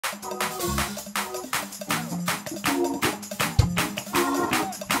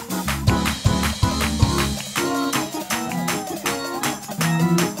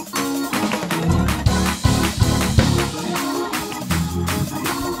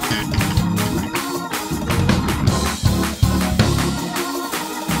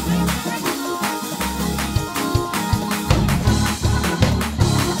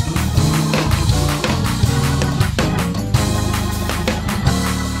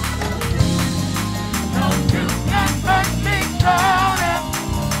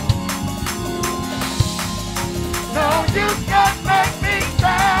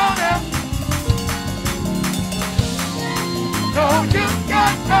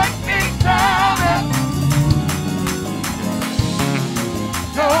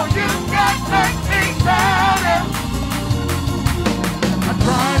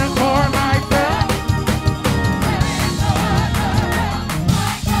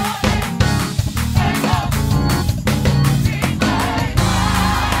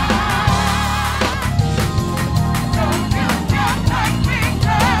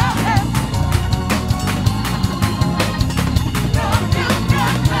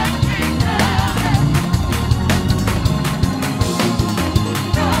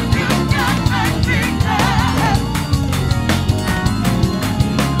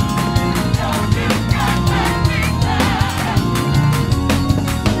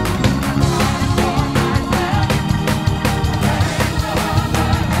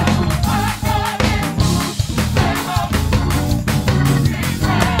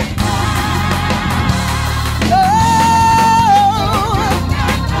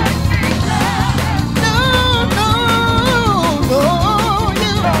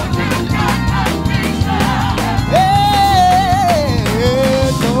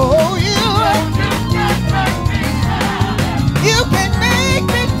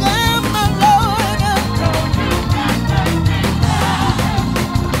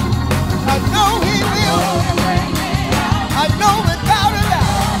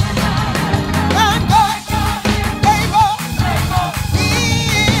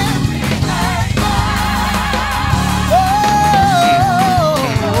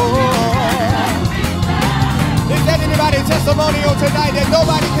testimonial tonight that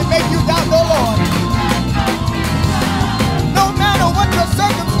nobody can make you doubt the Lord. No matter what your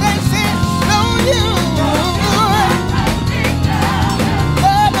circumstances, know you.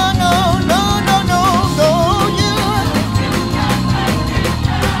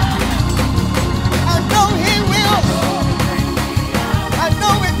 I know He will. I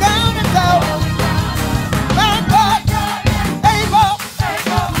know it down and out. My God, able.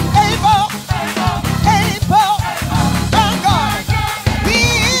 My God, He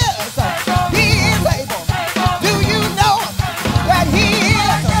is able. Do you know that He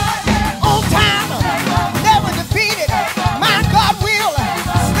is on time, never defeated? My God will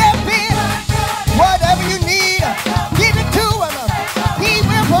step in. Whatever you need, give it to Him. He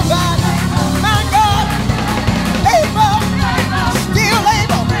will provide. My God, able, still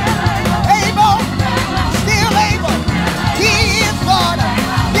able, still able. He is God.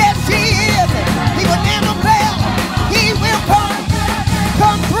 Yes, He is. He will never fail. He will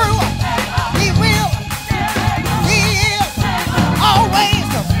come through. He will. He is always.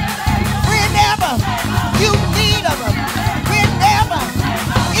 Whenever you need Him, whenever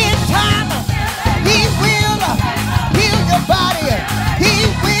in time, He will heal your body. He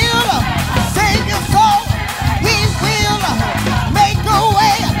will save your soul. He will make a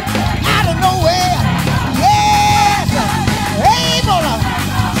way out of nowhere. Yes, able,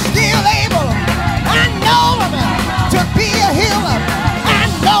 still able. I know Him to be a healer. I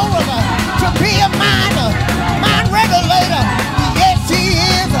know Him to be a mind regulator. Yes, He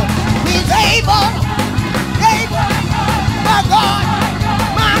is. He's able.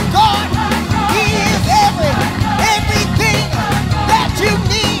 My God, He is everything that you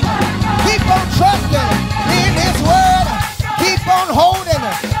need. Keep on trusting in His word. Keep on holding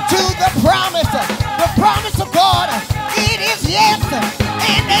to the promise of God. It is yes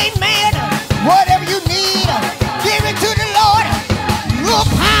and amen. Whatever you need, give it to the Lord. Look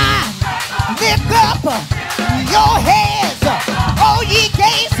high, lift up your heads, all ye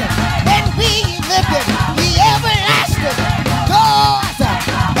gates, and be lifted. The everlasting doors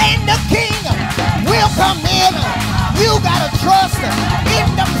and the King will come in. You gotta trust in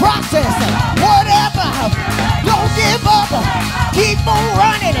the process. Whatever, don't give up. Keep on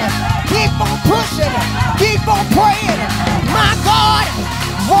running. Keep on pushing. Keep on praying. My God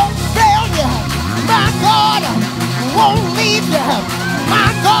won't fail you. My God won't leave you.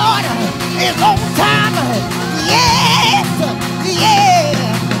 My God is on time. Yes,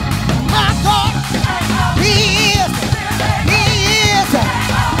 yeah.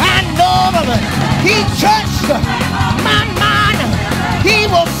 He touched my mind.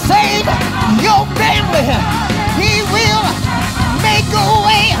 He will save your family. He will make a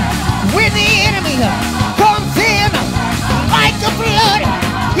way when the enemy comes in like a flood.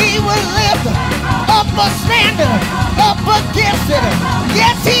 He will lift up a standard up against it.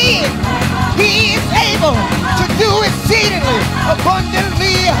 Yes, he is. He is able to do exceedingly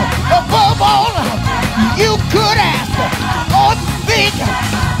abundantly above all you could ask or think.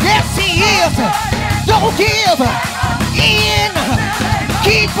 Yes, he is. Don't give in.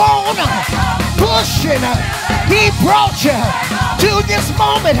 Keep on pushing. He brought you to this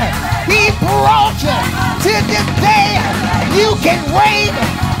moment. He brought you to this day. You can wave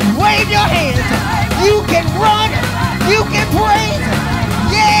your hands. You can run. You can praise.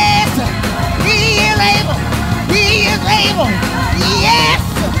 Yes, he is able. He is able. Yes,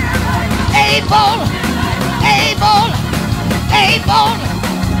 able, able, able,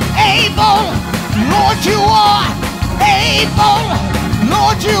 able. Lord, you are able.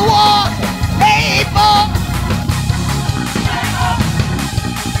 Lord, you are able.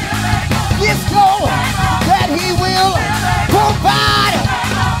 This Lord, that he will provide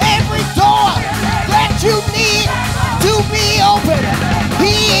every door that you need to be open.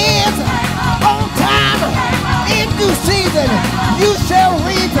 He is on time, in due season. You shall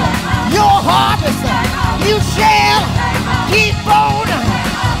reap your harvest. You shall keep on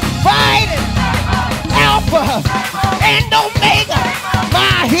fighting. Alpha and Omega,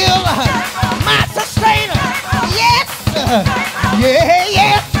 my healer, my sustainer. Yes,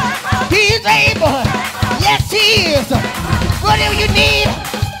 yes, he's able. Yes, he is. Whatever you need,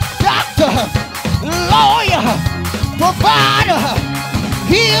 doctor, lawyer, provider,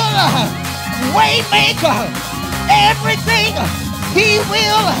 healer, waymaker, everything. He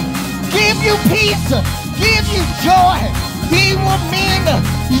will give you peace, give you joy. He will mend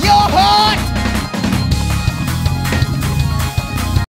your heart.